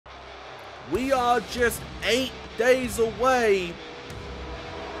we are just 8 days away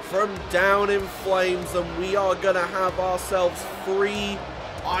from Down in Flames, and we are going to have ourselves 3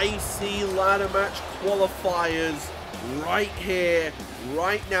 IC ladder match qualifiers right here,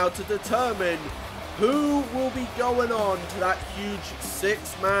 right now, to determine who will be going on to that huge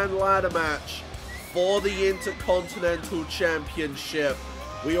 6-man ladder match for the Intercontinental Championship.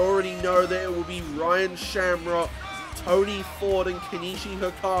 We already know that it will be Ryan Shamrock, Tony Ford and Kenichi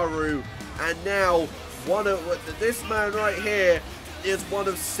Hikaru, and now this man right here is one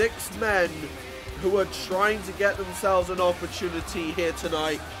of 6 men who are trying to get themselves an opportunity here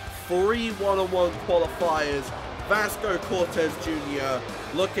tonight. 3 one-on-one qualifiers. Vasco Cortes Jr.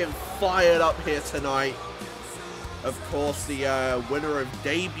 looking fired up here tonight. Of course, the winner of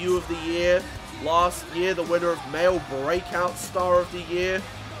Debut of the Year last year, the winner of Male Breakout Star of the Year.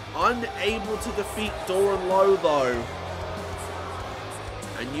 Unable to defeat Doran Lowe though.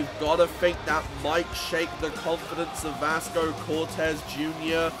 And you've got to think that might shake the confidence of Vasco Cortes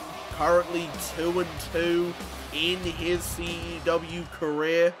Jr. Currently 2-2 in his CEW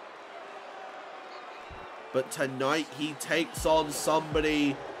career. But tonight he takes on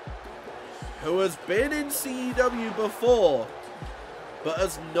somebody who has been in CEW before, but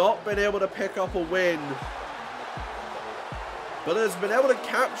has not been able to pick up a win, but has been able to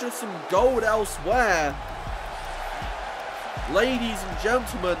capture some gold elsewhere. Ladies and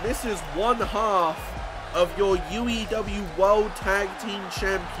gentlemen, this is one half of your UEW World Tag Team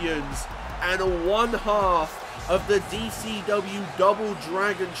Champions and one half of the DCW Double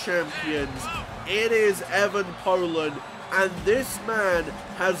Dragon Champions. It is Evan Polan, and this man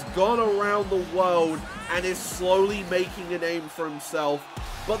has gone around the world and is slowly making a name for himself.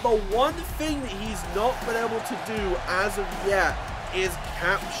 But the one thing that he's not been able to do as of yet is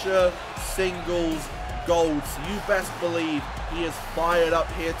capture singles gold. So you best believe he is fired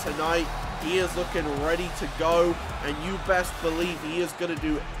up here tonight. He is looking ready to go, and you best believe he is going to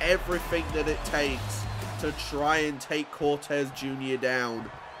do everything that it takes to try and take Cortes Jr. down.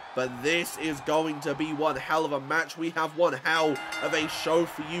 But this is going to be one hell of a match. We have one hell of a show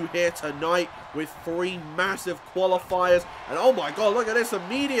for you here tonight with 3 massive qualifiers. And oh my god, look at this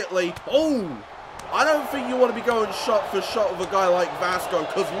immediately. Oh, I don't think you want to be going shot for shot with a guy like Vasco,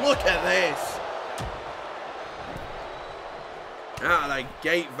 because look at this. Out of the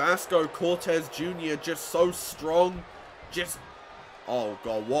gate, Vasco Cortes Jr. just so strong. Just, oh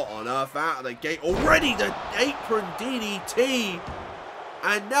god, what on earth? Out of the gate. Already the apron DDT.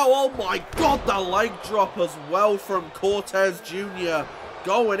 And now, oh my god, the leg drop as well from Cortes Jr.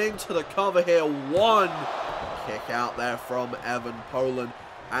 Going into the cover here. 1 kick out there from Evan Polan.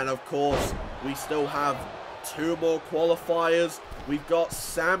 And of course, we still have 2 more qualifiers. We've got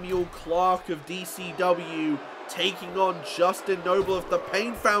Samuel Klarke of DCW taking on Justin Noble of the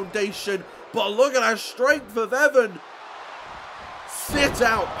Pain Foundation. But look at the strength of Evan. Sit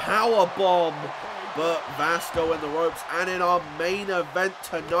out powerbomb. But Vasco in the ropes. And in our main event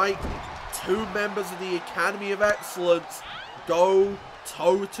tonight, 2 members of the Academy of Excellence go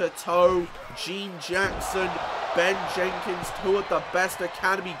toe-to-toe. Gene Jackson, Ben Jenkins, 2 of the best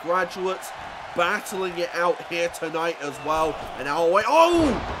Academy graduates, battling it out here tonight as well. And now, wait,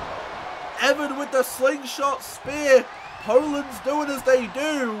 oh! Evan with the slingshot spear. Poland's doing as they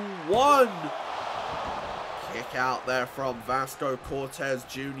do. 1 kick out there from Vasco Cortes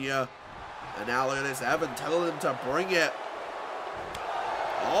Jr. And now look at this, Evan telling him to bring it.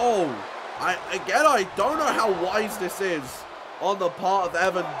 Oh, I don't know how wise this is on the part of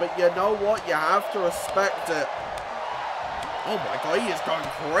Evan, but you know what? You have to respect it. Oh my god, he is going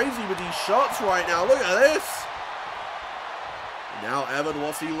crazy with these shots right now. Look at this. Now Evan,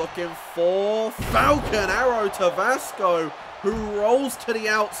 what's he looking for? Falcon arrow to Vasco, who rolls to the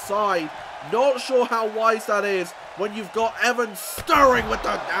outside. Not sure how wise that is when you've got Evan stirring with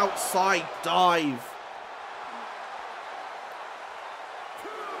the outside dive.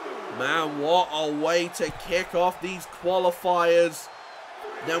 Man, what a way to kick off these qualifiers.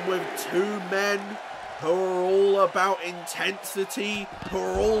 Then with 2 men who are all about intensity, who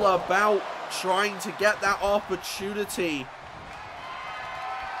are all about trying to get that opportunity.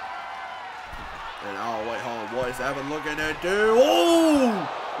 And oh wait, hold on, what is Evan looking to do?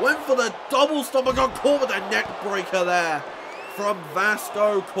 Oh! Went for the double stomp and got caught with a neck breaker there from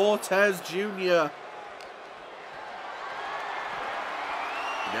Vasco Cortes Jr.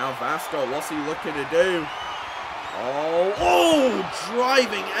 Now Vasco, what's he looking to do? Oh,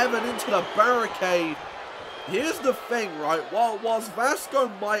 driving Evan into the barricade. Here's the thing, right? Whilst Vasco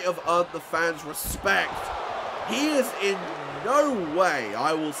might have earned the fans' respect, he is in no way,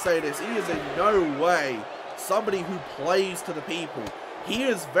 I will say this, he is in no way somebody who plays to the people. He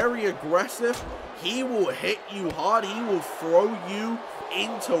is very aggressive. He will hit you hard. He will throw you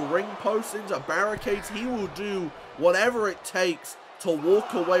into ring posts, into barricades. He will do whatever it takes to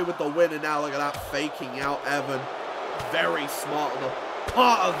walk away with the win. And now look at that, faking out Evan. Very smart on the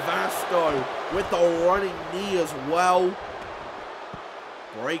part of Vasco with the running knee as well.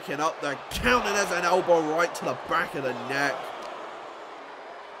 Breaking up the count, and there's an elbow right to the back of the neck.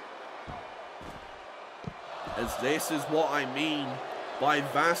 As this is what I mean by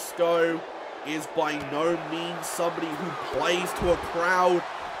Vasco is by no means somebody who plays to a crowd.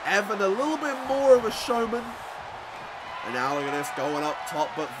 Evan a little bit more of a showman. And now look at this going up top,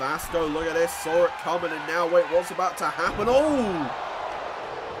 but Vasco, look at this, saw it coming, and now wait, what's about to happen? Oh!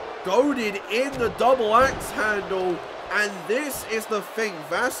 Goaded in the double axe handle. And this is the thing,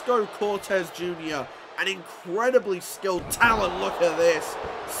 Vasco Cortes Jr., an incredibly skilled talent. Look at this.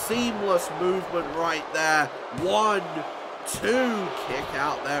 Seamless movement right there. 1, 2, kick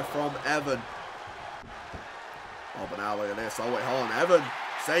out there from Evan. Oh, but now look at this. Oh, wait, hold on. Evan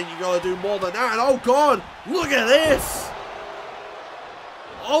saying you got to do more than that. And oh, God, look at this.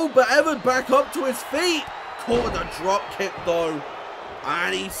 Oh, but Evan back up to his feet. Caught with a drop kick, though.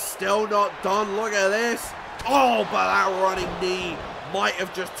 And he's still not done. Look at this. Oh, but that running knee might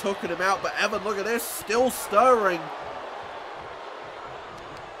have just taken him out. But Evan, look at this, still stirring.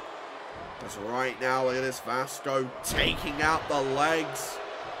 That's right now, look at this, Vasco taking out the legs.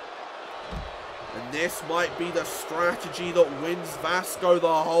 And this might be the strategy that wins Vasco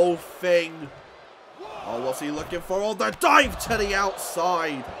the whole thing. Oh, what's he looking for? Oh, the dive to the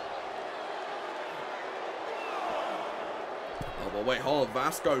outside. Oh, but wait, hold on,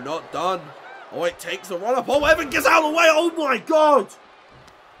 Vasco not done. Oh, wait, takes a run up. Oh, Evan gets out of the way. Oh, my God.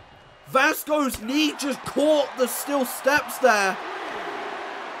 Vasco's knee just caught the steel steps there.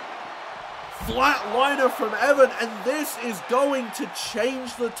 Flatliner from Evan. And this is going to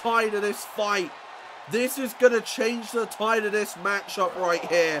change the tide of this fight. This is going to change the tide of this matchup right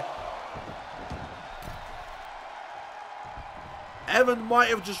here. Evan might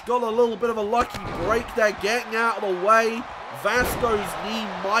have just got a little bit of a lucky break there, getting out of the way. Vasco's knee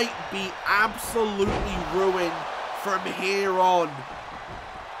might be absolutely ruined from here on.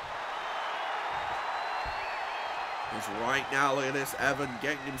 Because right now, look at this, Evan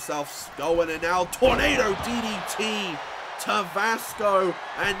getting himself going, and now tornado DDT to Vasco,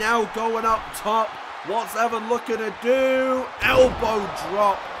 and now going up top. What's Evan looking to do? Elbow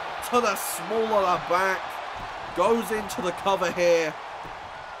drop to the small of the back. Goes into the cover here.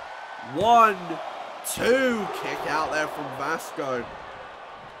 1, 2, kick out there from Vasco.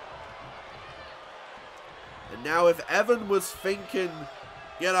 And now if Evan was thinking,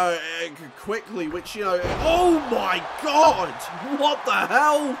 you know, quickly, which, you know, oh my God, what the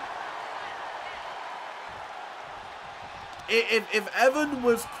hell? If Evan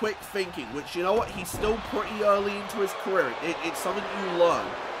was quick thinking, which, you know what, he's still pretty early into his career, it's something you learn.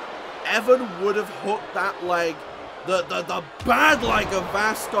 Evan would have hooked that leg, the bad leg of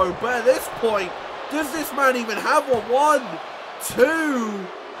Vasco, but at this point, does this man even have one? 1, 2,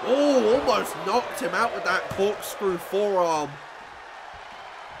 oh, almost knocked him out with that corkscrew forearm.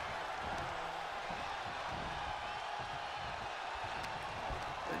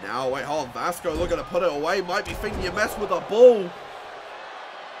 And now, wait, hold on, Vasco looking to put it away, might be thinking you mess with a bull.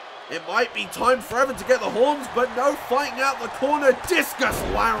 It might be time for Evan to get the horns, but no, fighting out the corner, discus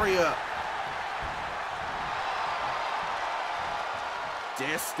lariat.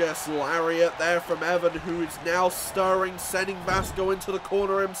 Discus lariat there from Evan, who is now stirring, sending Vasco into the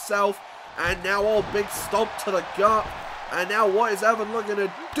corner himself. And now, oh, big stomp to the gut. And now what is Evan looking to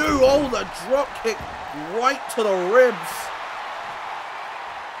do? Oh, the drop kick right to the ribs.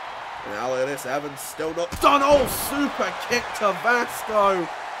 And now look at this, Evan's still not done. Oh, super kick to Vasco.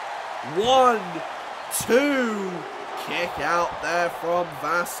 1, 2, kick out there from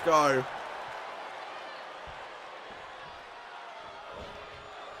Vasco.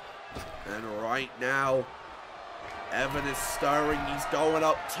 And right now, Evan is stirring, he's going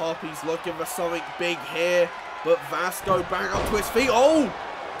up top, he's looking for something big here, but Vasco back up to his feet. Oh,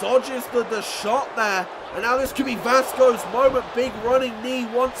 dodges the shot there, and now this could be Vasco's moment. Big running knee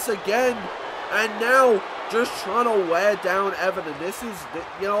once again, and now just trying to wear down Evan. And this is,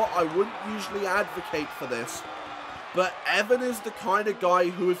 you know, I wouldn't usually advocate for this, but Evan is the kind of guy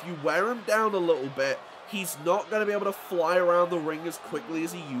who, if you wear him down a little bit, he's not going to be able to fly around the ring as quickly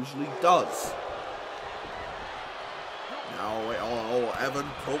as he usually does. Now, wait, oh, Evan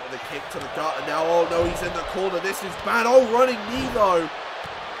caught with a kick to the gut, and now, oh no, he's in the corner. This is bad. Oh, running knee though.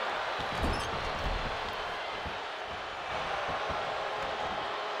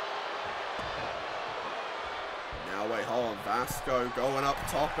 Now, wait, hold on. Vasco going up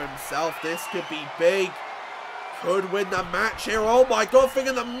top himself. This could be big. Could win the match here. Oh my god,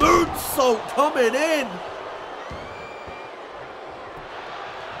 thinking the moonsault coming in.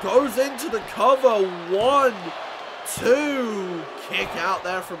 Goes into the cover. 1, 2. Kick out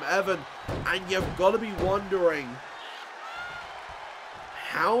there from Evan. And you've got to be wondering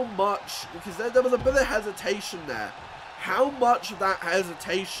how much, because there was a bit of hesitation there. How much of that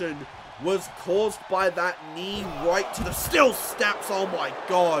hesitation was caused by that knee right to the still steps? Oh my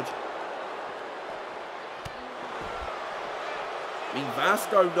god. I mean,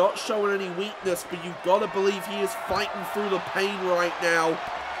 Vasco not showing any weakness, but you've got to believe he is fighting through the pain right now.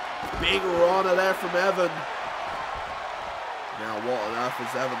 Big Rana there from Evan. Now, what on earth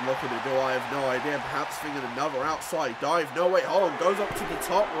is Evan looking to do? I have no idea. Perhaps thinking another outside dive. No, wait, hold on. Goes up to the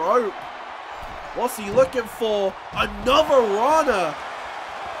top rope. What's he looking for? Another Rana.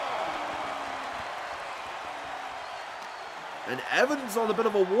 And Evan's on a bit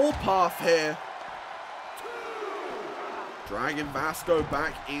of a warpath here. Dragging Vasco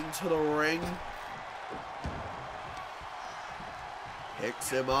back into the ring.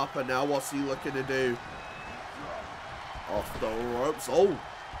 Picks him up, and now what's he looking to do? Off the ropes. Oh,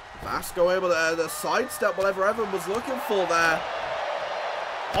 Vasco able to sidestep whatever Evan was looking for there.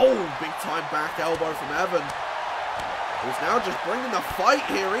 Oh, big time back elbow from Evan. Who's now just bringing the fight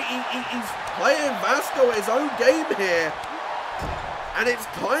here. He's playing Vasco at his own game here. And it's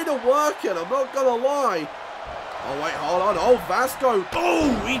kind of working, I'm not going to lie. Oh, wait, hold on. Oh, Vasco.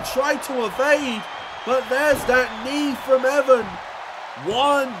 Oh, he tried to evade. But there's that knee from Evan.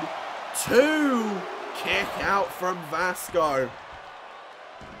 1, 2. Kick out from Vasco.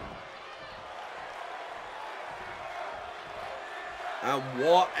 And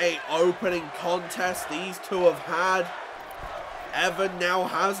what a opening contest these two have had. Evan now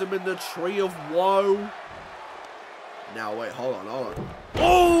has him in the tree of woe. Now, wait, hold on.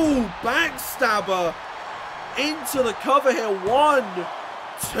 Oh, backstabber into the cover here. 1,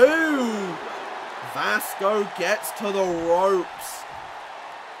 2. Vasco gets to the ropes.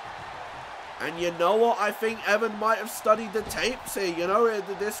 And you know what? I think Evan might have studied the tapes here. You know,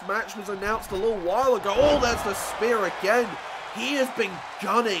 this match was announced a little while ago. Oh, there's the spear again. He has been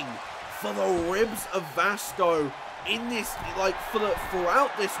gunning for the ribs of Vasco in this, like,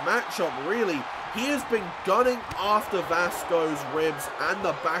 throughout this matchup, really. He has been gunning after Vasco's ribs and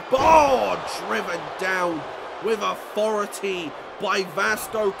the back. Oh, driven down with authority by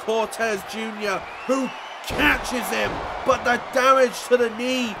Vasco Cortes Jr., who catches him. But the damage to the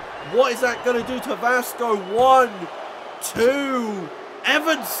knee, what is that going to do to Vasco? 1, 2.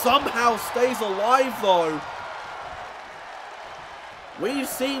 Evan somehow stays alive, though. We've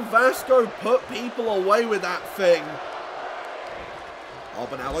seen Vasco put people away with that thing. Oh,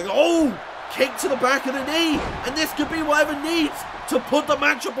 but now, like, oh! Kick to the back of the knee, and this could be what Evan needs to put the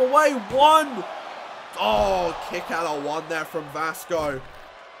matchup away. 1. Oh, kick out of 1 there from Vasco.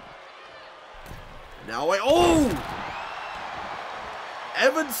 Now, wait, oh!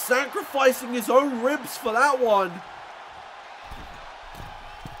 Evan sacrificing his own ribs for that one.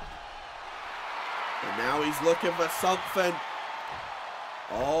 And now he's looking for something.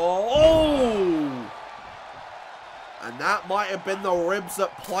 Oh! And that might have been the ribs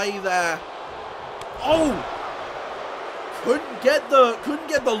at play there. Oh! Couldn't get the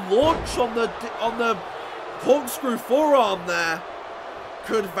launch on the corkscrew forearm there.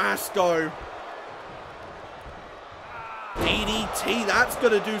 Could Vasco? DDT, that's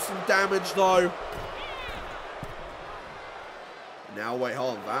going to do some damage though. Now wait,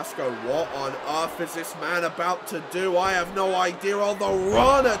 hold on, Vasco, what on earth is this man about to do? I have no idea. On the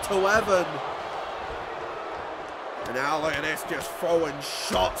runner to Evan. And now look at this, just throwing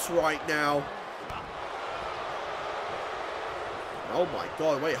shots right now. Oh my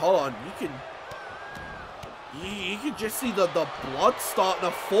god, wait, hold on. You can just see the blood starting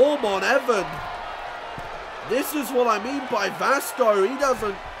to form on Evan. This is what I mean by Vasco. He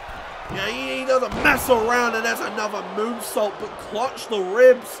doesn't mess around, and there's another moonsault, but clutch the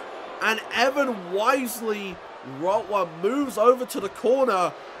ribs. And Evan wisely moves over to the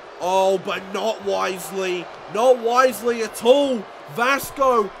corner. Oh, but not wisely. Not wisely at all.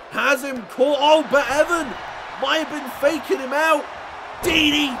 Vasco has him caught. Oh, but Evan might have been faking him out.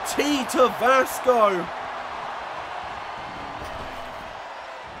 DDT to Vasco.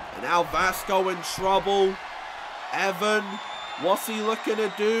 And now Vasco in trouble. Evan, what's he looking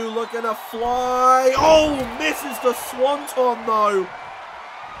to do? Looking to fly. Oh, misses the swanton though.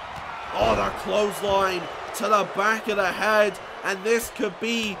 Oh, the clothesline to the back of the head. And this could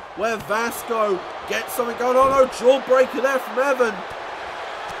be where Vasco gets something going on. Oh, no, jawbreaker there from Evan.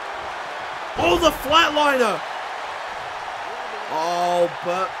 Oh, the flatliner. Oh,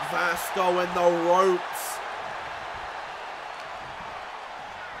 but Vasco in the ropes.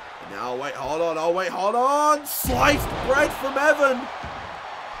 Now, wait, hold on. Oh, wait, hold on. Sliced bread from Evan.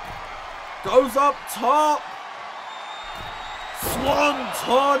 Goes up top.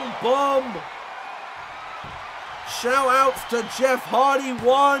 Swanton bomb. Shout outs to Jeff Hardy.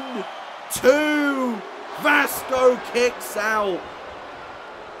 1, 2. Vasco kicks out.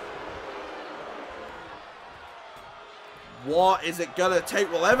 What is it gonna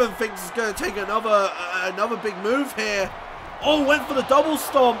take? Well, Evan thinks it's gonna take another big move here. Oh, went for the double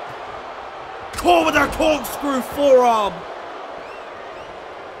stomp. Caught with a corkscrew forearm.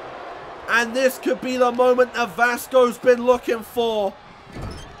 And this could be the moment that Vasco's been looking for.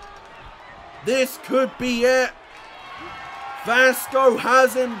 This could be it. Vasco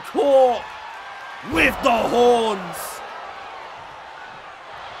has him caught with the horns.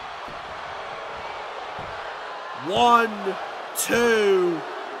 1, 2.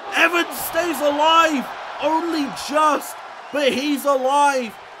 Evan stays alive. Only just, but he's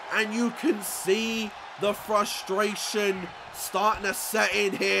alive. And you can see the frustration starting to set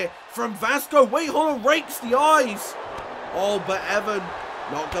in here from Vasco. Wait, hold on, rakes the eyes. Oh, but Evan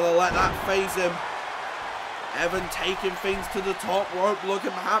not going to let that phase him. Evan taking things to the top rope,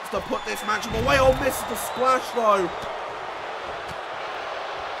 looking perhaps to put this match away. Oh, misses the splash though.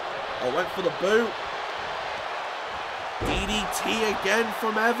 Oh, went for the boot. DDT again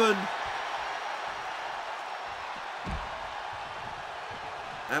from Evan.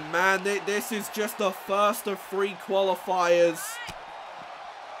 And man, this is just the first of 3 qualifiers.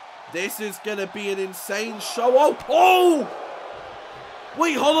 This is going to be an insane show. Oh, oh!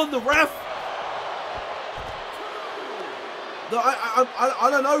 Wait, hold on, the ref. I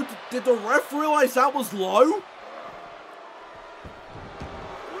don't know, did the ref realize that was low?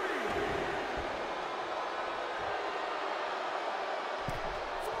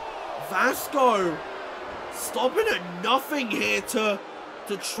 Vasco stopping at nothing here to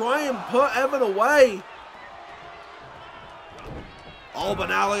try and put Evan away. Oh, but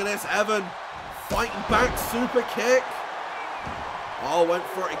now look at this. Evan fighting back, super kick. Oh, went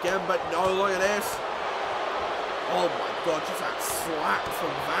for it again, but no, look at this. Oh my God, just that slap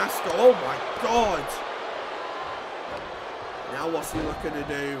from Vasco. Oh my God. Now what's he looking to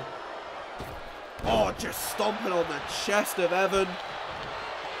do? Oh, just stomping on the chest of Evan.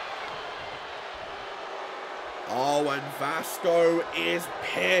 Oh, and Vasco is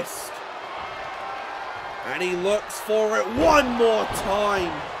pissed. And he looks for it one more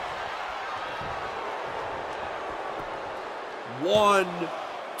time. 1,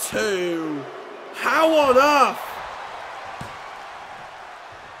 2. How on earth?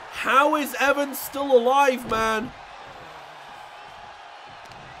 How is Evan still alive, man?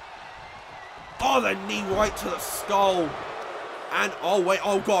 Oh, the knee right to the skull. And, oh wait,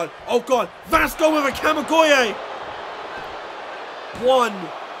 oh God, Vasco with a Kamigoye! 1.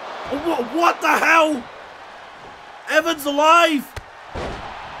 What the hell? Evan's alive!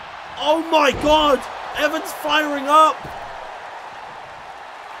 Oh my God, Evan's firing up!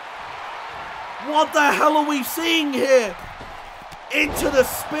 What the hell are we seeing here? Into the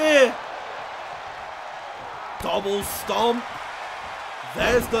spear! Double stomp.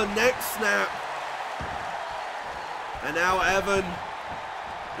 There's the neck snap. And now Evan,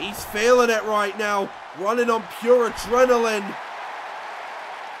 he's feeling it right now, running on pure adrenaline.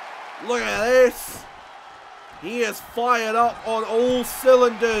 Look at this. He is fired up on all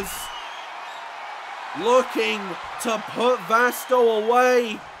cylinders, looking to put Vasco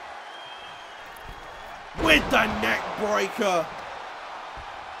away with the neck breaker.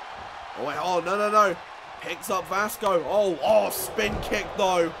 Oh wait, oh no. Picks up Vasco. Oh, spin kick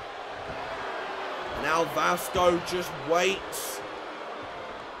though. Now Vasco just waits.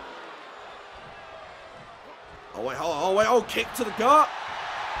 Oh wait, oh, kick to the gut.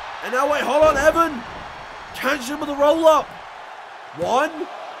 And now wait, hold on, Evan. Catch him with a roll up. 1,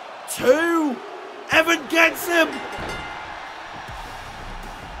 2. Evan gets him.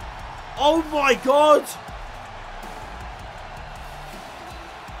 Oh my God.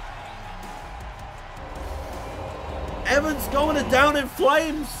 Evan's going down in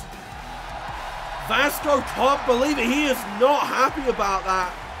flames. Vasco can't believe it. He is not happy about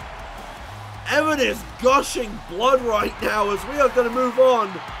that. Evan is gushing blood right now as we are going to move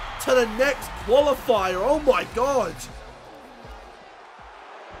on to the next qualifier. Oh my God.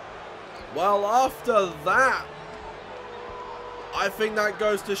 Well, after that, I think that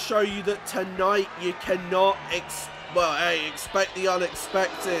goes to show you that tonight you cannot expect the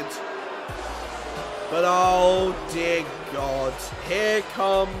unexpected. But oh dear God, here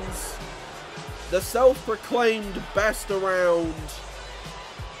comes the self-proclaimed best around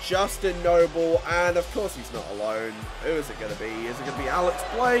Justin Noble, and of course he's not alone. Who is it going to be? Is it going to be Alex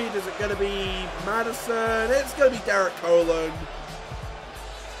Blade? Is it going to be Madison? It's going to be Derrik Collan.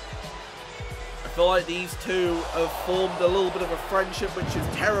 I feel like these two have formed a little bit of a friendship, which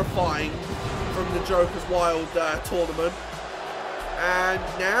is terrifying from the Joker's Wild tournament. And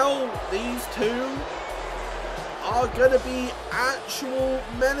now these two are going to be actual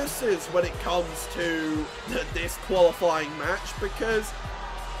menaces when it comes to this qualifying match, because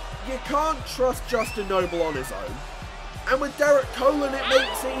you can't trust Justin Noble on his own. And with Derrik Collan, it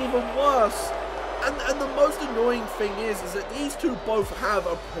makes it even worse. And the most annoying thing is that these two both have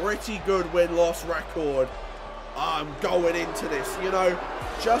a pretty good win-loss record going into this. You know,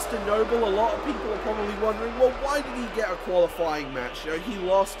 Justin Noble, a lot of people are probably wondering, well, why did he get a qualifying match? You know, he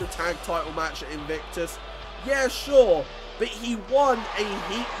lost a tag title match at Invictus. Yeah, sure, but he won a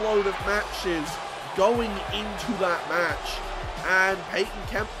heap load of matches going into that match. And Peyton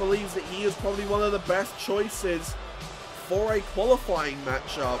Kemp believes that he is probably one of the best choices for a qualifying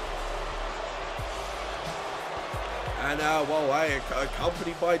matchup. And, well, hey,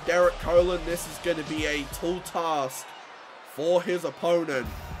 accompanied by Derrik Collan, this is going to be a tall task for his opponent.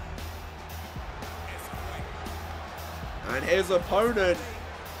 And his opponent,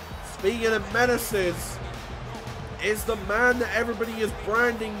 speaking of menaces, is the man that everybody is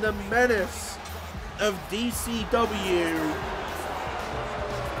branding the menace of DCW.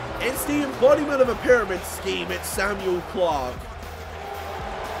 It's the embodiment of a pyramid scheme. It's Samuel Klarke.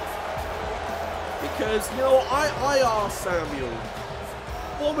 Because, you know, I asked Samuel,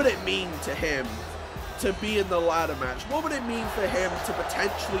 what would it mean to him to be in the ladder match? What would it mean for him to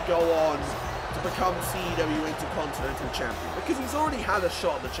potentially go on to become CAW Intercontinental Champion? Because he's already had a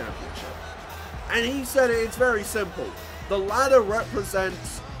shot at the championship. And he said it's very simple. The ladder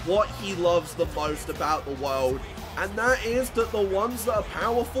represents what he loves the most about the world. And that is that the ones that are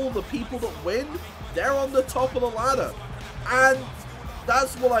powerful, the people that win, they're on the top of the ladder. And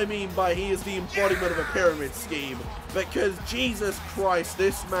that's what I mean by he is the embodiment of a pyramid scheme. Because Jesus Christ,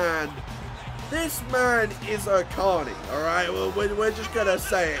 this man is a carny, alright? We're just gonna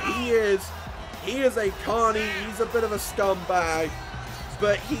say it. He is a carny, he's a bit of a scumbag.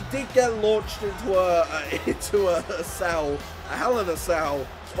 But he did get launched into a cell, a hell of a cell,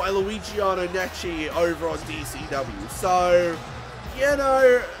 by Luigiano Necci over on DCW. So, you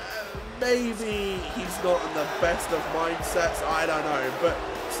know, maybe he's not in the best of mindsets, I don't know. But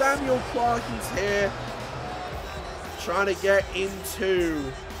Samuel Klarke is here, trying to get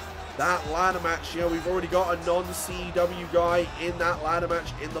into that ladder match. You know, we've already got a non-CW guy in that ladder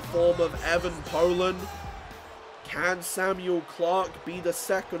match in the form of Evan Polan. Can Samuel Klarke be the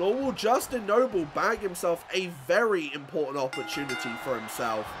second, or will Justin Noble bag himself a very important opportunity for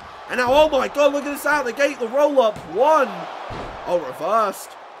himself? And now, oh my god, look at this out the gate, the roll-up, one. Oh, reversed.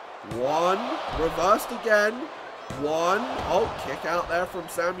 One, reversed again. One, oh, kick out there from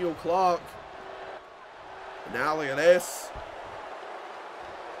Samuel Klarke. Now look at this.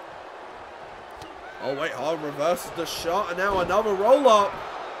 Oh wait, hold on, reverses the shot, and now another roll-up.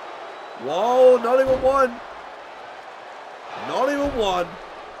 Whoa, not even one. Not even one.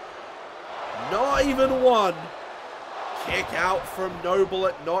 Not even one. Kick out from Noble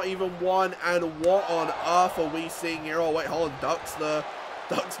at not even one. And what on earth are we seeing here? Oh, wait, hold on. Ducks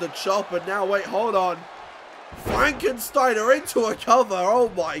the chop. And now, wait, hold on. Frankensteiner into a cover. Oh,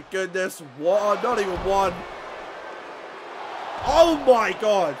 my goodness. What? Not even one. Oh, my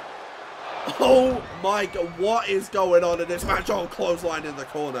God. Oh, my God. What is going on in this match? Oh, clothesline in the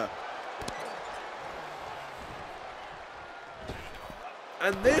corner.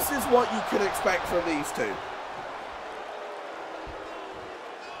 And this is what you can expect from these two.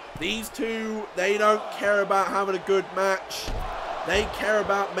 These two, they don't care about having a good match. They care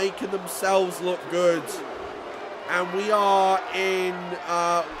about making themselves look good. And we are in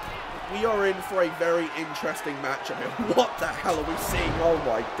for a very interesting matchup here. What the hell are we seeing? Oh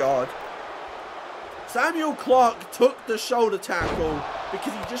my god. Samuel Klarke took the shoulder tackle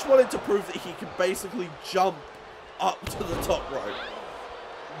because he just wanted to prove that he could basically jump up to the top rope.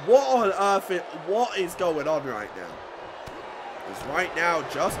 What on earth what is going on right now? Because right now,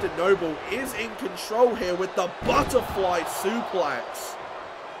 Justin Noble is in control here with the butterfly suplex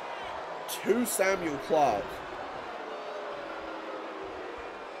to Samuel Klarke.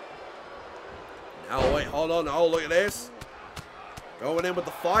 Now, wait, hold on. Oh, look at this. Going in with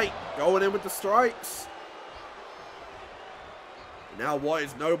the fight. Going in with the strikes. Now, what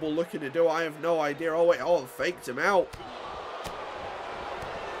is Noble looking to do? I have no idea. Oh, wait, oh, faked him out.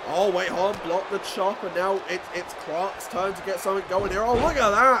 Oh, wait, hold on. Block the chop. And now it's Klarke's turn to get something going here. Oh, look at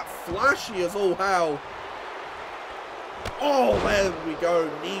that. Flashy as all hell. Oh, there we go.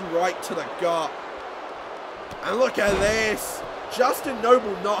 Knee right to the gut. And look at this. Justin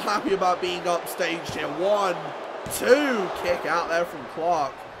Noble not happy about being upstaged here. 1, 2. Kick out there from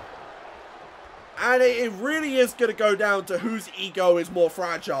Klarke. And it really is going to go down to whose ego is more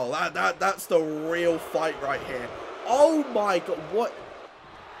fragile. That's the real fight right here. Oh my god, what?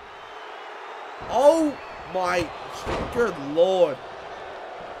 Oh my good lord.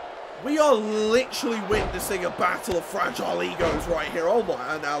 We are literally witnessing a battle of fragile egos right here. Oh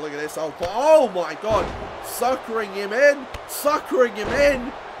my, and now look at this. Oh my god. Suckering him in. Suckering him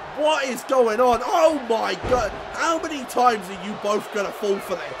in. What is going on? Oh my god. How many times are you both going to fall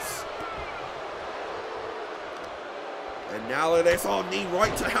for this? And now look at this. Oh, knee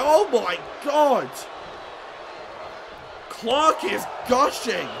right to hell. Oh my god. Klarke is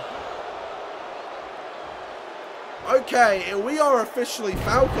gushing. Okay, we are officially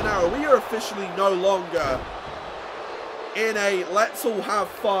Falcon Arrow. We are officially no longer in a let's all have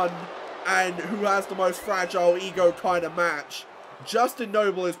fun and who has the most fragile ego kind of match. Justin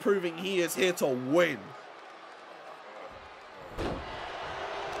Noble is proving he is here to win.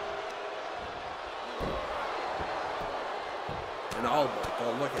 And oh my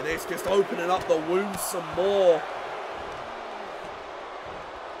god, look at this. Just opening up the wounds some more.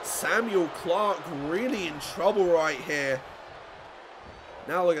 Samuel Klarke really in trouble right here.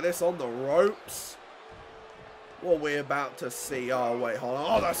 Now look at this on the ropes. What we're about to see. Oh, wait, hold on.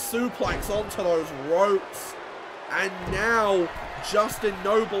 Oh, the suplex onto those ropes. And now Justin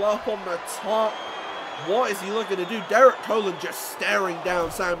Noble up on the top. What is he looking to do? Derrik Collan just staring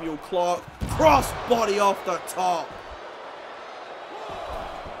down Samuel Klarke. Cross body off the top.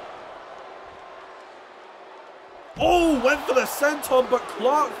 Oh, went for the senton, but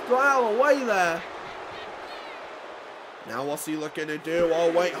Klarke got out of the way there. Now what's he looking to do?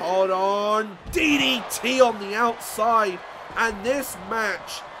 Oh, wait, hold on. DDT on the outside. And this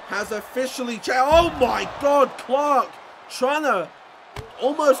match has officially changed. Oh, my God, Klarke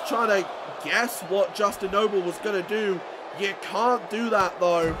almost trying to guess what Justin Noble was going to do. You can't do that,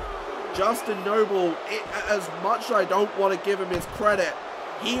 though. Justin Noble, as much as I don't want to give him his credit,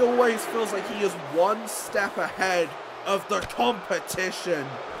 he always feels like he is one step ahead of the competition.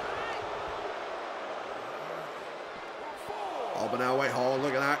 Oh, but now wait, hold on,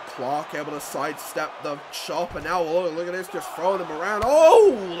 look at that. Klarke able to sidestep the chop, and now look at this, just throwing him around.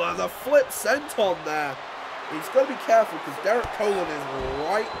 Oh, the flip senton there. He's got to be careful because Derrik Collan is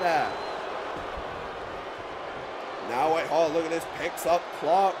right there. Now wait, hold on, look at this, picks up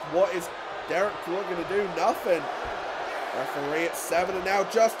Klarke. What is Derrik looking to do? Nothing. Referee at 7, and now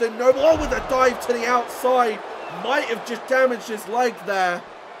Justin Noble, oh, with a dive to the outside. Might have just damaged his leg there.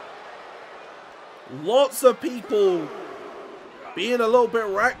 Lots of people being a little bit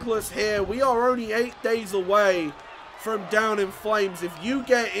reckless here. We are only 8 days away from Down in Flames. If you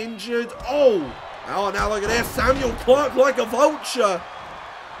get injured, oh, now look at this. Samuel Klarke like a vulture.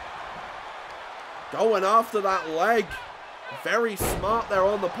 Going after that leg. Very smart there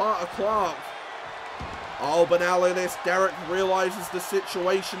on the part of Klarke. Oh, but now look at this. Derrik realizes the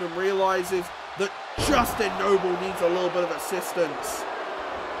situation and realizes that Justin Noble needs a little bit of assistance.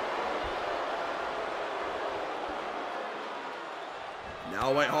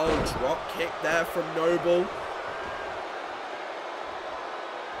 Now wait, hold on. Drop kick there from Noble.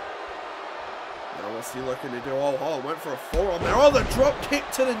 Now what's he looking to do? Oh, hold on. Went for a forearm there. Oh, the drop kick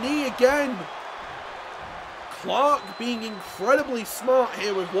to the knee again. Klarke being incredibly smart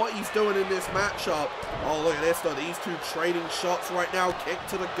here with what he's doing in this matchup. Oh, look at this though. These two trading shots right now. Kick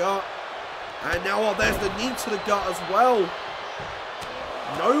to the gut. And now, oh, there's the knee to the gut as well.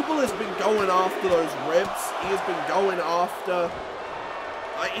 Noble has been going after those ribs. He has been going after...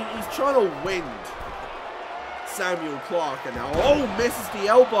 he's trying to wind Samuel Klarke. And now, oh, misses the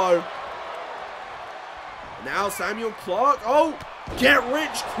elbow. Now Samuel Klarke. Oh, get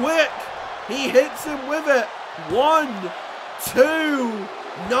rich quick. He hits him with it. 1, 2,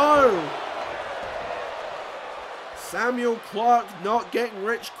 no. Samuel Klarke not getting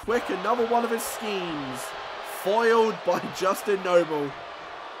rich quick. Another one of his schemes. Foiled by Justin Noble.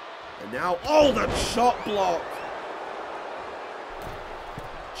 And now, oh, the shot block.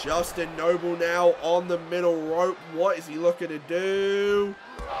 Justin Noble now on the middle rope. What is he looking to do?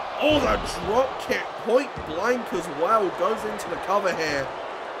 Oh, the drop kick. Point blank as well. Goes into the cover here.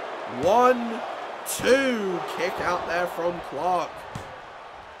 1, 2. Kick out there from Klarke.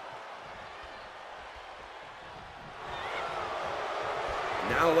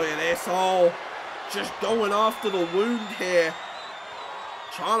 Now look at this. Oh, just going after the wound here.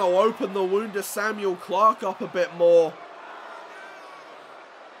 Trying to open the wound to Samuel Klarke up a bit more.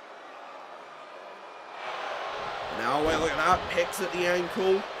 Now, wait, look at that. Picks at the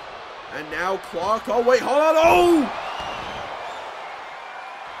ankle. And now Klarke. Oh, wait, hold on. Oh!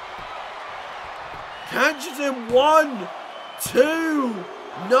 Catches him. 1, 2.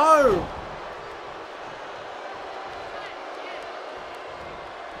 No.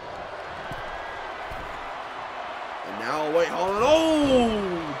 And now, wait, hold on.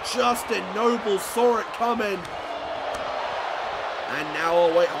 Oh! Justin Noble saw it coming. And now,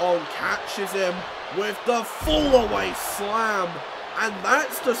 oh, wait, hold on. Catches him with the full away slam. And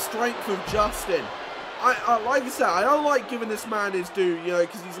that's the strength of Justin. Like I said, I don't like giving this man his due, you know,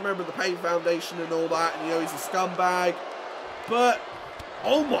 because he's a member of the Pain Foundation and all that, and, you know, he's a scumbag. But,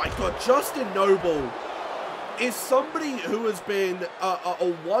 oh my God, Justin Noble is somebody who has been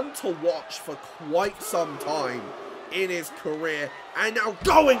a one to watch for quite some time in his career. And now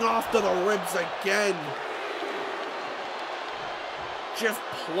going after the ribs again. Just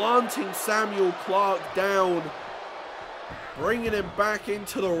planting Samuel Klarke down. Bringing him back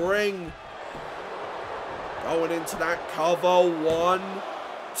into the ring. Going into that cover. 1,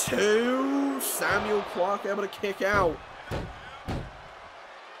 2. Samuel Klarke able to kick out.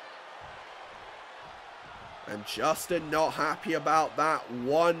 And Justin not happy about that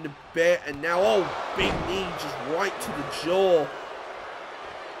one bit. And now, oh, big knee just right to the jaw.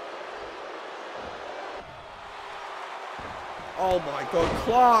 Oh my God,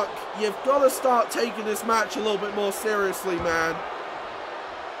 Klarke, you've got to start taking this match a little bit more seriously, man.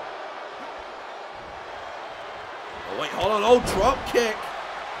 Oh, wait, hold on. Oh, drop kick.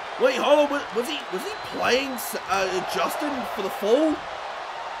 Wait, hold on. Was he playing Justin for the fall?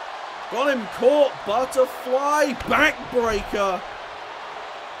 Got him caught. Butterfly backbreaker.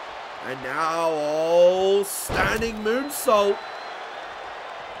 And now, oh, standing moonsault.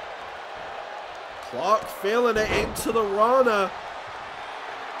 Klarke feeling it into the Rana.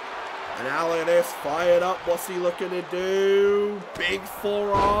 And now look at this, fired up. What's he looking to do? Big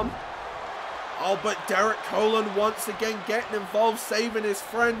forearm. Oh, but Derrik Collan once again getting involved, saving his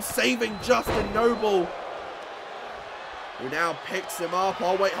friend, saving Justin Noble. Who now picks him up.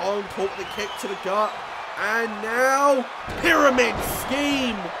 Oh, wait, hold on. Caught the kick to the gut. And now, pyramid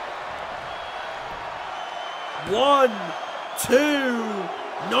scheme. 1, 2.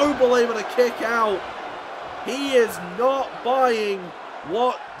 Noble able to kick out. He is not buying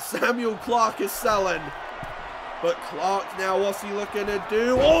what Samuel Klarke is selling. But Klarke now, what's he looking to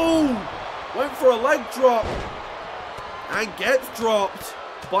do? Oh! Went for a leg drop. And gets dropped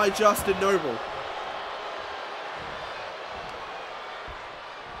by Justin Noble.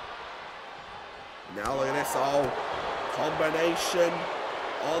 Now look at this. Oh, combination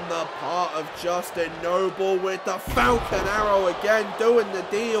on the part of Justin Noble with the Falcon Arrow again, doing the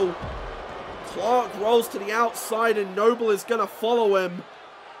deal. Klarke rolls to the outside and Noble is going to follow him.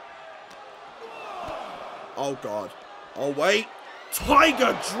 Oh God. Oh wait.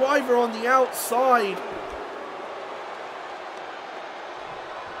 Tiger Driver on the outside.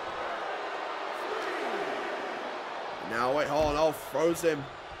 Now wait, hold on. Oh, throws him.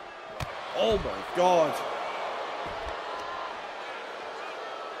 Oh my God.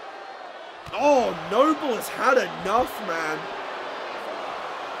 Oh, Noble has had enough, man.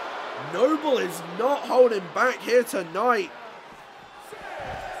 Noble is not holding back here tonight.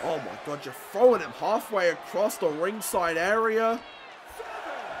 Oh my God, you're throwing him halfway across the ringside area.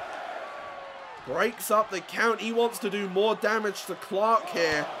 Breaks up the count. He wants to do more damage to Klarke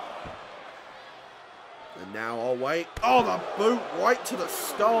here. And now, oh wait. Oh, the boot right to the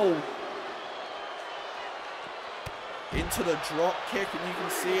skull. Into the drop kick, and you can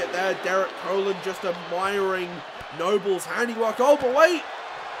see it there. Derrik Collan just admiring Noble's handiwork. Oh, but wait!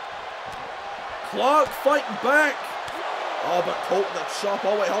 Klarke fighting back. Oh, but caught the chop.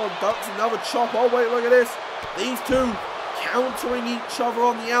 Oh, wait, hold on. Ducks another chop. Oh, wait, look at this. These two countering each other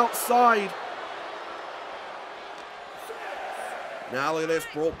on the outside. Now, look at this.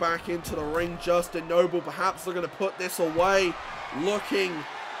 Brought back into the ring. Justin Noble perhaps they're going to put this away. Looking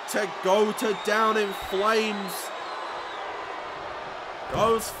to go to down in flames.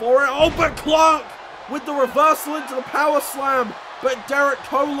 Goes for it. Oh, but Klarke with the reversal into the power slam. But Derrik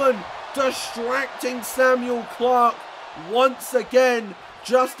Collan distracting Samuel Klarke once again.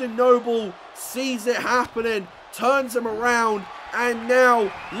 Justin Noble sees it happening, turns him around, and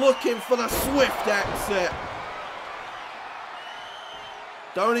now looking for the swift exit.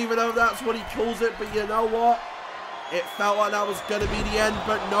 Don't even know if that's what he calls it, but you know what? It felt like that was going to be the end,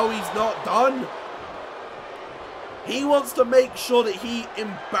 but no, he's not done. He wants to make sure that he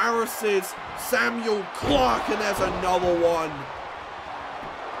embarrasses Samuel Klarke, and there's another one.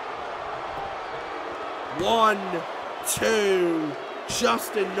 1, 2.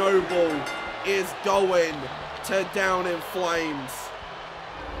 Justin Noble is going to Down in Flames.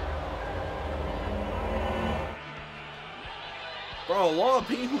 Bro, a lot of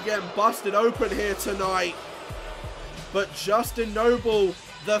people getting busted open here tonight. But Justin Noble,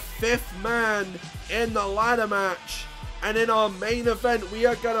 the 5th man in the ladder match. And in our main event, we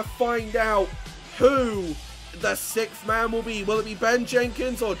are going to find out who the 6th man will be. Will it be Ben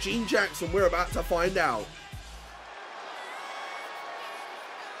Jenkins or Gene Jackson? We're about to find out.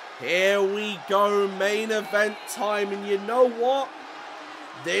 Here we go, main event time. And you know what?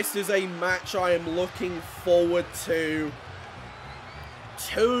 This is a match I am looking forward to.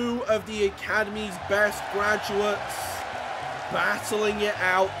 2 of the Academy's best graduates battling it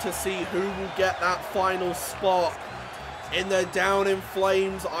out to see who will get that final spot in the Down in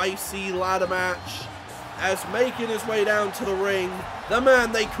Flames IC ladder match. As making his way down to the ring, the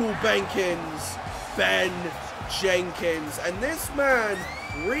man they call Benkins, Ben Jenkins. And this man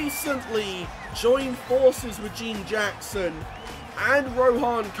recently joined forces with Gene Jackson and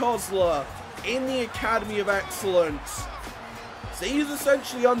Rohan Kozler in the Academy of Excellence. So he's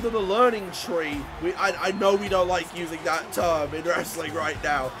essentially under the learning tree. I know we don't like using that term in wrestling right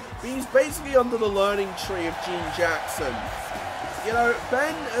now, but he's basically under the learning tree of Gene Jackson. You know,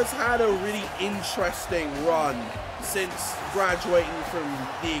 Ben has had a really interesting run since graduating from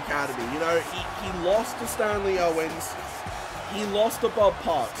the Academy. You know, he lost to Stanley Owens. He lost to Bob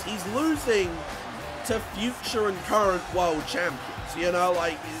Parks. He's losing to future and current world champions. You know,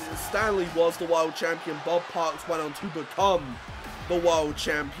 like, Stanley was the world champion. Bob Parks went on to become the world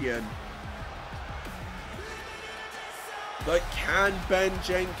champion. But can Ben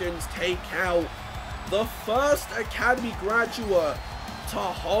Jenkins take out the first Academy graduate to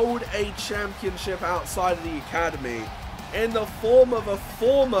hold a championship outside of the Academy in the form of a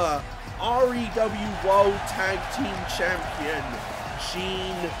former REW World Tag Team Champion,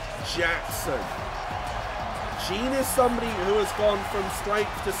 Gene Jackson? Gene is somebody who has gone from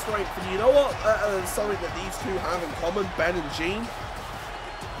strength to strength, and you know what? Something that these two have in common, Ben and Gene.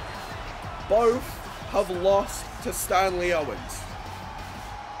 Both have lost to Stanley Owens,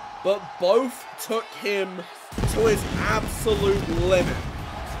 but both took him to his absolute limit.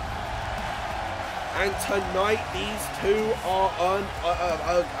 And tonight, these two are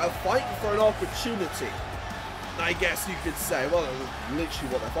fighting for an opportunity, I guess you could say. Well,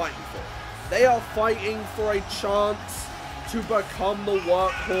 literally what they're fighting for. They are fighting for a chance to become the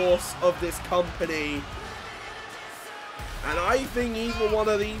workhorse of this company. And I think either one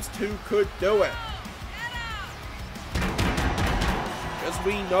of these two could do it. Because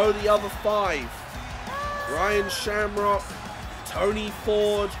we know the other 5. Ryan Shamrock, Tony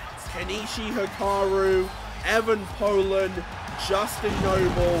Ford, Kenichi Hikaru, Evan Polan, Justin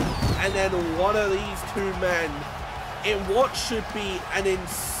Noble, and then one of these 2 men in what should be an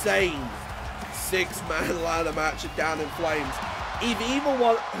insane 6-man ladder match at Down in Flames. If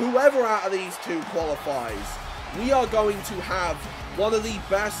whoever out of these 2 qualifies, we are going to have one of the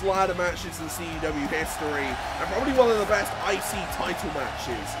best ladder matches in CEW history, and probably one of the best IC title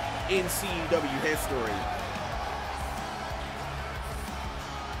matches in CEW history.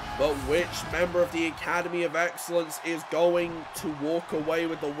 But which member of the Academy of Excellence is going to walk away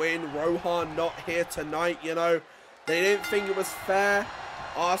with the win? Rohan not here tonight, you know. They didn't think it was fair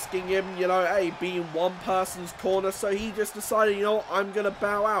asking him, you know, hey, be in one person's corner, so he just decided, you know what, I'm going to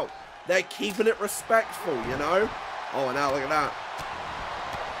bow out. They're keeping it respectful, you know. Oh, and now look at that.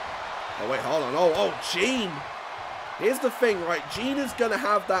 Oh, wait, hold on. Oh, Gene. Here's the thing, right? Gene is going to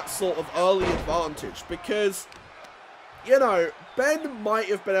have that sort of early advantage because, you know, Ben might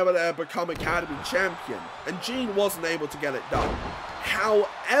have been able to become Academy champion, and Gene wasn't able to get it done.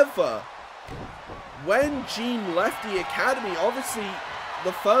 However, when Gene left the Academy, obviously,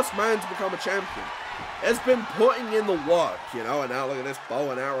 the first man to become a champion has been putting in the work, you know, and now look at this bow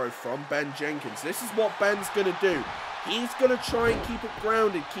and arrow from Ben Jenkins. This is what Ben's going to do. He's going to try and keep it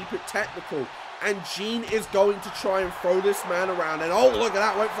grounded, keep it technical, and Gene is going to try and throw this man around, and oh, look at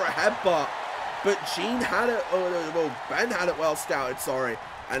that, went for a headbutt, but Gene had it, well, Ben had it well scouted, sorry,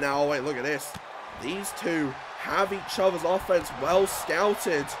 and now, oh, wait, look at this. These two have each other's offense well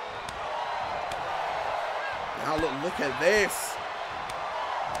scouted. Now, look at this.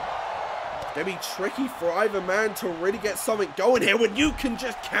 It's going to be tricky for either man to really get something going here when you can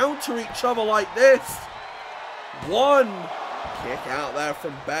just counter each other like this. One kick out there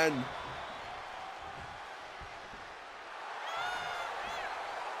from Ben.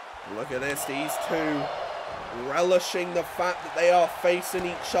 Look at this, these two relishing the fact that they are facing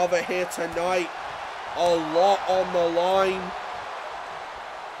each other here tonight. A lot on the line.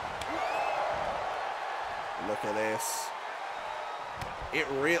 look at this. It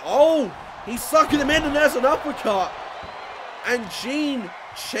really... Oh! He's sucking him in and there's an uppercut. And Gene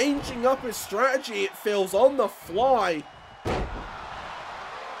changing up his strategy, it feels, on the fly.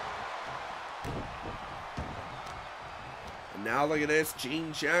 And now look at this.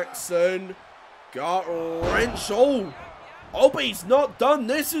 Gene Jackson. Gut wrench. Oh! Oh, but he's not done.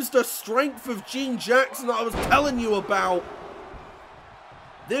 This is the strength of Gene Jackson that I was telling you about.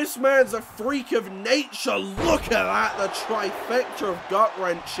 This man's a freak of nature. Look at that. The trifecta of gut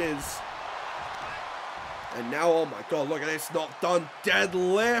wrenches. And now, oh my god, look at this. Not done.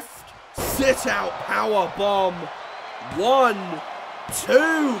 Deadlift. Sit out. Power bomb. 1,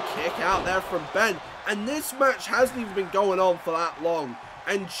 2. Kick out there from Ben. And this match hasn't even been going on for that long.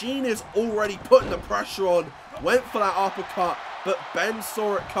 And Gene is already putting the pressure on. Went for that uppercut, but Ben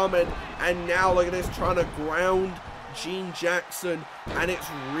saw it coming. And now look at this, trying to ground Gene Jackson. And it's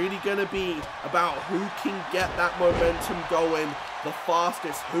really going to be about who can get that momentum going the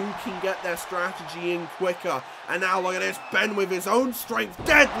fastest, who can get their strategy in quicker. And now look at this, Ben with his own strength,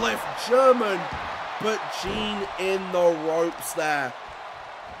 deadlift, German. But Gene in the ropes there.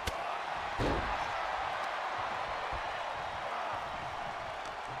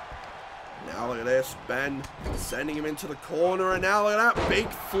 Now look at this, Ben sending him into the corner, and now look at that, big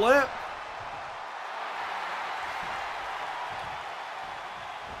flip.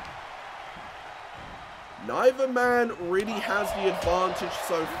 Neither man really has the advantage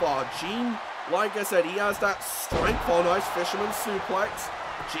so far. Gene, like I said, he has that strength. Oh, nice fisherman suplex.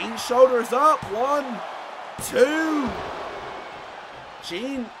 Gene's shoulder is up. 1, 2.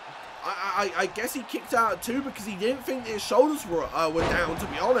 Gene, I guess he kicked out at 2 because he didn't think his shoulders were down, to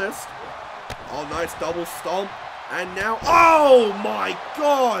be honest. Oh, nice double stomp. And now, oh my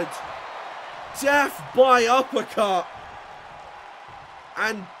god! Death by uppercut.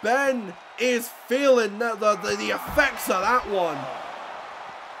 And Ben is feeling the effects of that one.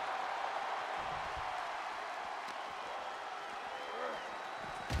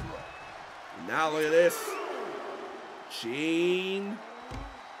 Now look at this. Gene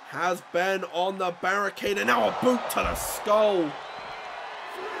has Ben on the barricade, and now a boot to the skull.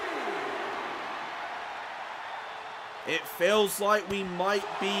 It feels like we might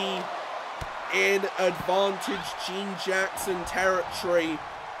be in advantage Gene Jackson territory.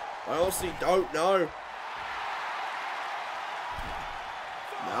 I honestly don't know.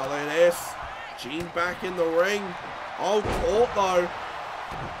 Now look at this. Gene back in the ring. Oh, caught though.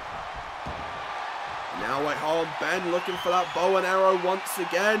 Now wait, hold on. Ben looking for that bow and arrow once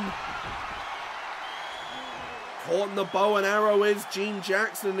again. Caught in the bow and arrow is Gene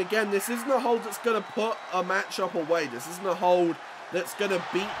Jackson. And again, this isn't a hold that's going to put a matchup away. This isn't a hold that's going to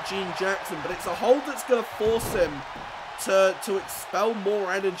beat Gene Jackson. But it's a hold that's going to force him to expel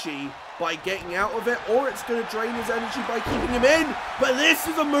more energy by getting out of it. Or it's going to drain his energy by keeping him in. But this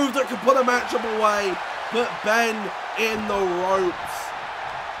is a move that could put a matchup away. Put Ben in the ropes.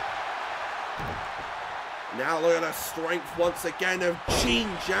 Now look at the strength once again of Gene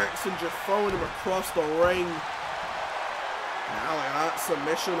Jackson, just throwing him across the ring. Now look at that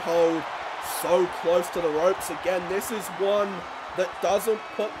submission hold, so close to the ropes again. This is one that doesn't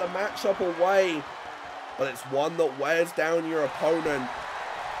put the matchup away, but it's one that wears down your opponent.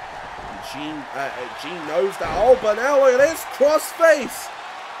 Gene knows that. Oh, but now look at this, crossface.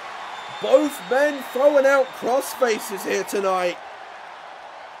 Both men throwing out crossfaces here tonight.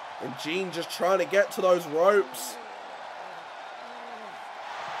 And Gene just trying to get to those ropes.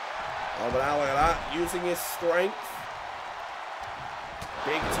 Oh, but now look at that, using his strength.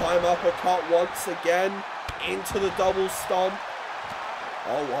 Big time uppercut once again into the double stomp.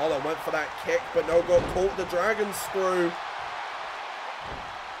 Oh, well, I went for that kick, but no, got caught the dragon screw.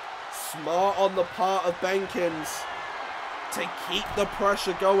 Smart on the part of Jenkins to keep the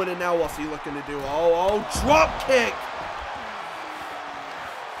pressure going. And now what's he looking to do? Oh, drop kick.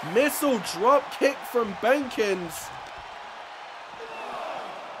 Missile drop kick from Jenkins.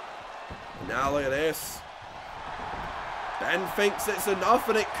 Now look at this. Ben thinks it's enough,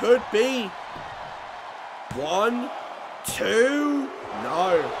 and it could be. 1, 2,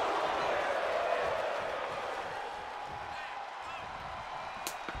 no.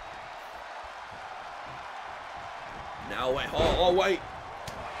 Now wait, oh wait.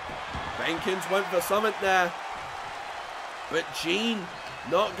 Jenkins went for something there. But Gene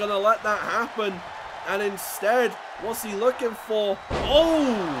not gonna let that happen. And instead, what's he looking for?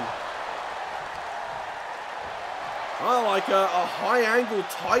 Oh! Oh, like a high-angle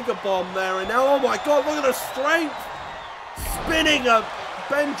tiger bomb there. And now, oh my god, look at the strength! Spinning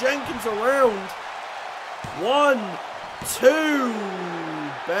Ben Jenkins around. 1, 2.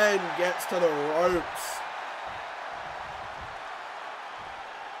 Ben gets to the ropes.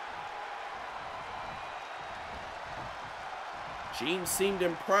 Gene seemed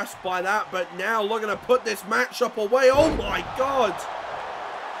impressed by that, but now looking to put this matchup away. Oh my God!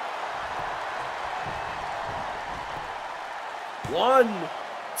 1,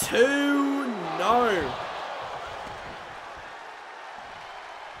 2, no.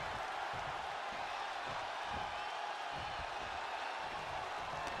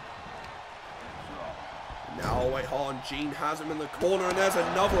 Now, wait, hold on. Gene has him in the corner, and there's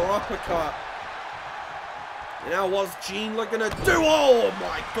another uppercut. Now, what's Gene looking to do? Oh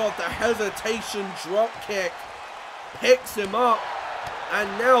my God, the hesitation drop kick picks him up. And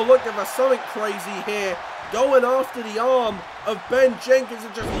now looking for something crazy here. Going after the arm of Ben Jenkins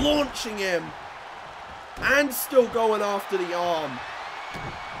and just launching him. And still going after the arm.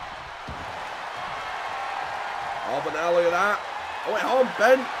 Oh, but now look at that. Oh, wait, hold on,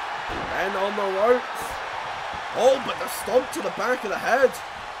 Ben. Ben on the ropes. Oh, but the stomp to the back of the head.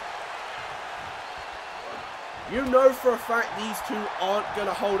 You know for a fact these two aren't going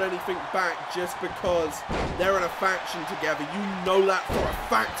to hold anything back just because they're in a faction together. You know that for a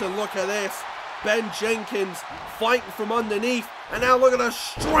fact. And look at this. Ben Jenkins fighting from underneath. And now look at the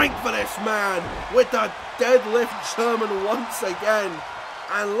strength of this man with the deadlift German once again.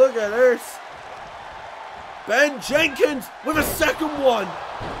 And look at this. Ben Jenkins with a second one.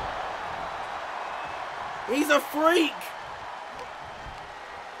 He's a freak.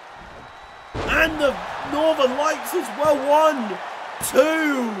 And the Northern Lights as well. 1,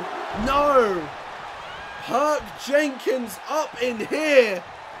 2, no. Herc Jenkins up in here.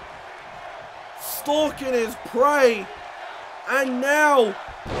 Stalking his prey. And now,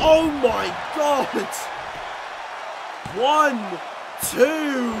 oh my God. 1,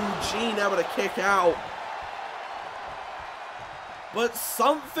 2. Gene able to kick out. But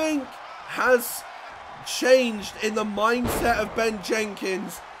something has changed in the mindset of Ben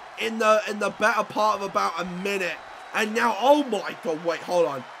Jenkins in the better part of about a minute. And now, oh my God, wait, hold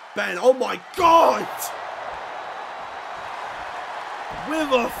on. Ben, oh my God!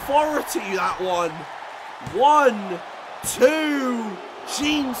 With authority, that one. 1, 2,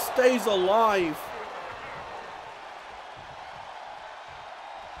 Gene stays alive.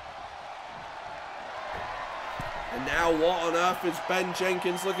 And now what on earth is Ben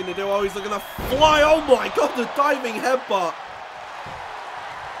Jenkins looking to do? Oh, he's looking to fly. Oh my God, the diving headbutt.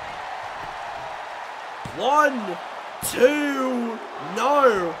 1, 2,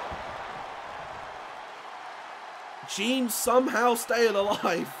 no. Gene somehow staying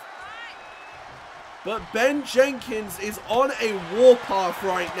alive. But Ben Jenkins is on a warpath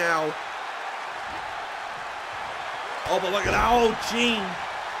right now. Oh, but look at that. Oh, Gene.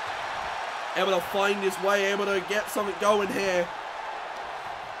 Able to find his way, able to get something going here.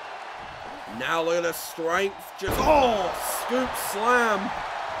 Now look at the strength. Just, oh, scoop slam.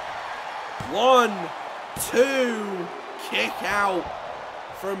 1, 2, kick out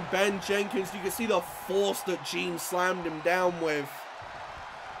from Ben Jenkins. You can see the force that Gene slammed him down with.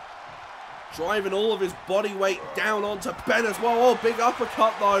 Driving all of his body weight down onto Ben as well. Oh, big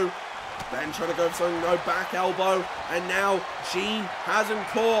uppercut though. Ben trying to go for something, no back elbow. And now Gene has him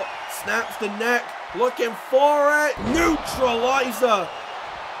caught. Snaps the neck, looking for it. Neutralizer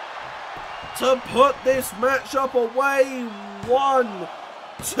to put this matchup away. 1,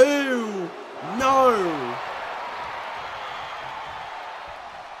 2, no.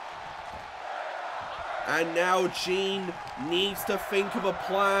 And now Gene needs to think of a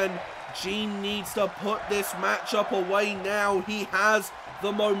plan. Gene needs to put this matchup away now. He has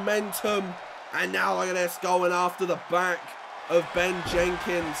the momentum. And now look at this, going after the back of Ben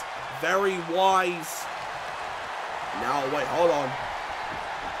Jenkins. Very wise. Now, wait, hold on.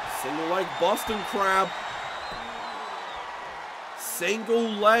 Single leg Boston Crab. Single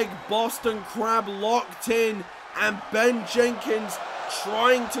leg Boston Crab locked in. And Ben Jenkins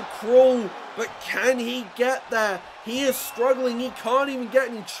trying to crawl. But can he get there? He is struggling. He can't even get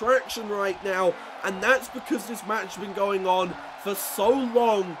any traction right now. And that's because this match has been going on for so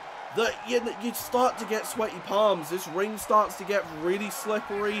long that you start to get sweaty palms. This ring starts to get really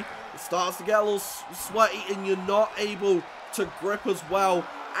slippery. It starts to get a little sweaty and you're not able to grip as well.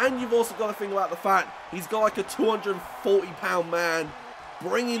 And you've also got to think about the fact he's got like a 240-pound man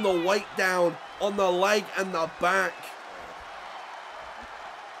bringing the weight down on the leg and the back.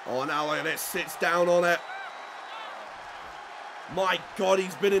 Oh, now look at this. Sits down on it. My God,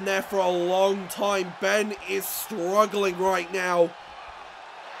 he's been in there for a long time. Ben is struggling right now.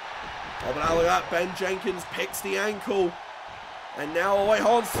 Oh, but now look at that. Ben Jenkins picks the ankle. And now, oh wait,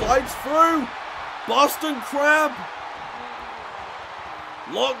 hold on, slides through. Boston Crab.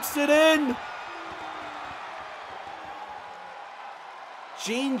 Locks it in.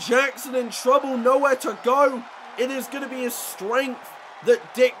 Gene Jackson in trouble, nowhere to go. It is going to be his strength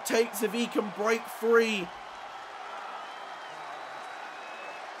that dictates if he can break free.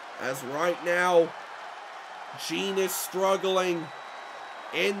 As right now, Gene is struggling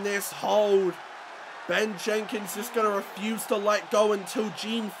in this hold. Ben Jenkins just going to refuse to let go until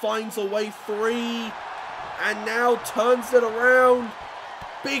Gene finds a way free. And now turns it around.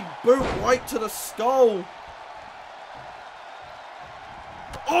 Big boot right to the skull.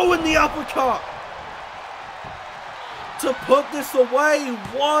 Oh, and the uppercut. To put this away.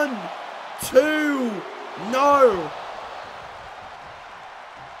 1, 2, no.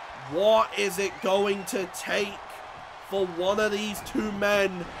 What is it going to take for one of these two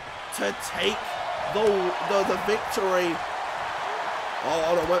men to take the victory? Oh,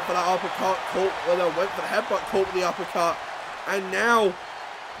 hold on, went for that uppercut, went for the headbutt, caught with the uppercut. And now,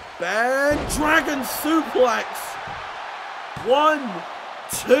 Ben, Dragon Suplex. 1,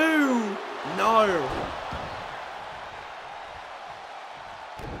 2, no.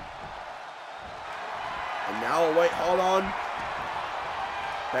 And now, wait, hold on.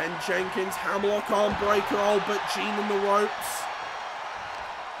 Ben Jenkins, hammerlock arm breaker, oh, but Gene in the ropes.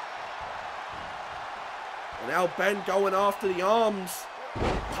 And now Ben going after the arms.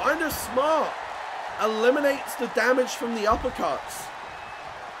 Kind of smart. Eliminates the damage from the uppercuts.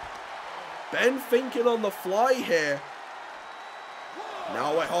 Ben thinking on the fly here.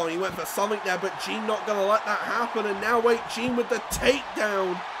 Now, wait, hold on, he went for something there, but Gene not going to let that happen. And now, wait, Gene with the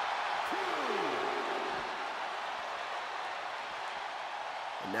takedown.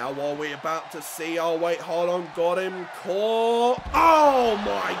 And now what we're about to see, oh, wait, hold on, got him, caught. Oh,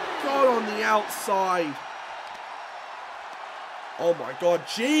 my God, on the outside. Oh, my God,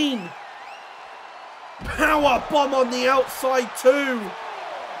 Gene. Power bomb on the outside, too.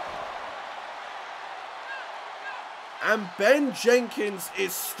 And Ben Jenkins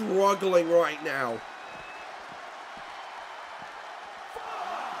is struggling right now.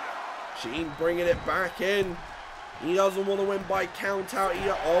 Gene bringing it back in. He doesn't want to win by count out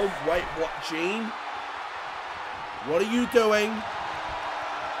either. Oh, wait, what, Gene? What are you doing?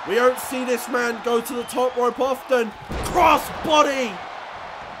 We don't see this man go to the top rope often. Cross body.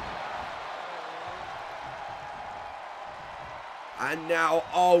 And now,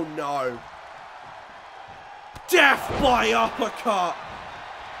 oh no. Death by uppercut.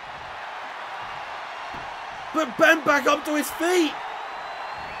 But Ben back up to his feet.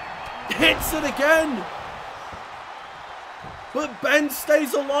 Hits it again. But Ben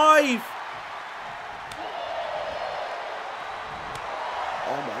stays alive.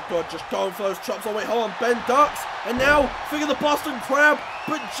 Oh my God, just going for those chops. Oh wait, hold on, Ben ducks. And now, figure the Boston Crab,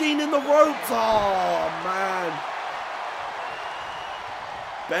 but Gene in the ropes. Oh man.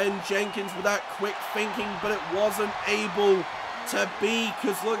 Ben Jenkins with that quick thinking, but it wasn't able to be,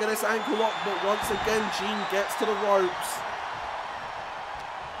 because look at this ankle lock. But once again, Gene gets to the ropes.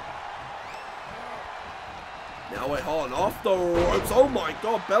 Now wait, hold on, off the ropes. Oh my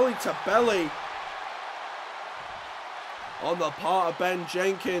God, belly to belly. On the part of Ben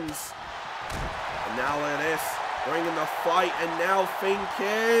Jenkins. And now look at this, bringing the fight, and now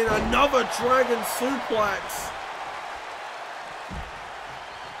thinking another dragon suplex.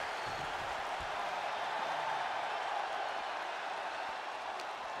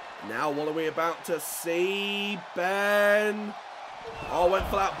 Now what are we about to see? Ben. Oh, went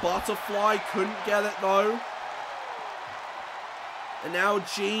for that butterfly, couldn't get it though. And now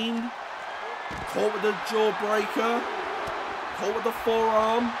Gene, caught with the jawbreaker, caught with the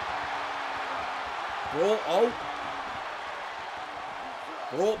forearm.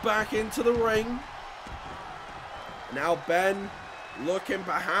 Brought back into the ring. Now Ben looking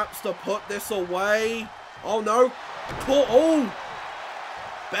perhaps to put this away. Oh no, caught, oh!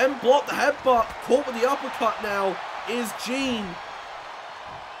 Ben blocked the headbutt, caught with the uppercut now is Gene.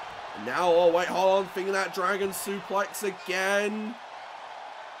 And now, oh wait, hold on, thinking that dragon suplex again.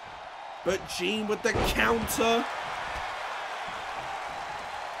 But Gene with the counter.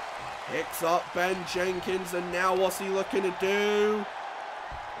 Picks up Ben Jenkins, and now what's he looking to do?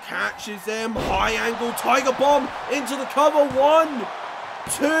 Catches him, high angle tiger bomb into the cover. 1,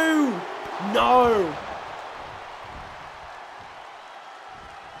 2, no.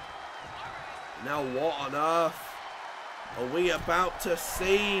 Now what on earth are we about to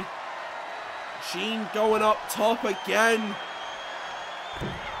see? Gene going up top again.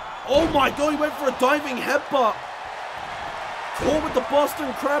 Oh my God, he went for a diving headbutt. Caught with the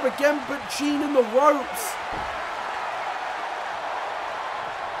Boston Crab again, but Gene in the ropes.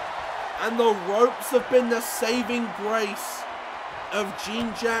 And the ropes have been the saving grace of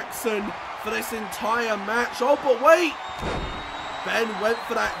Gene Jackson for this entire match. Oh, but wait. Ben went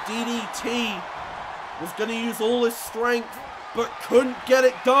for that DDT. was going to use all his strength, but couldn't get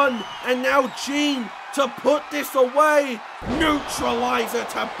it done. And now Gene to put this away. Neutralizer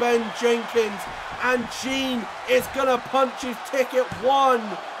to Ben Jenkins. And Gene is going to punch his ticket. 1,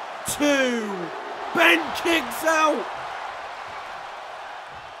 2. Ben kicks out.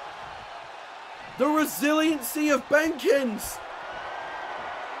 The resiliency of Jenkins.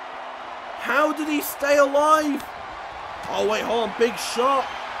 How did he stay alive? Oh, wait, hold on. Big shot.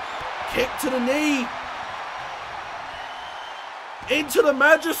 Kick to the knee. Into the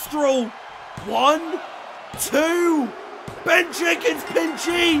magistral. 1, 2. Ben Jenkins pinned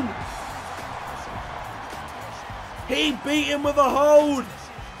Gene. He beat him with a hold.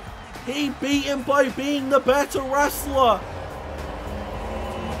 He beat him by being the better wrestler.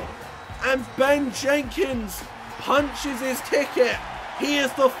 And Ben Jenkins punches his ticket. He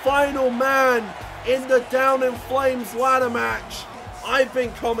is the final man in the Down in Flames ladder match. I've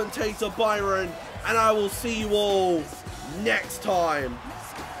been commentator Byron, and I will see you all next time.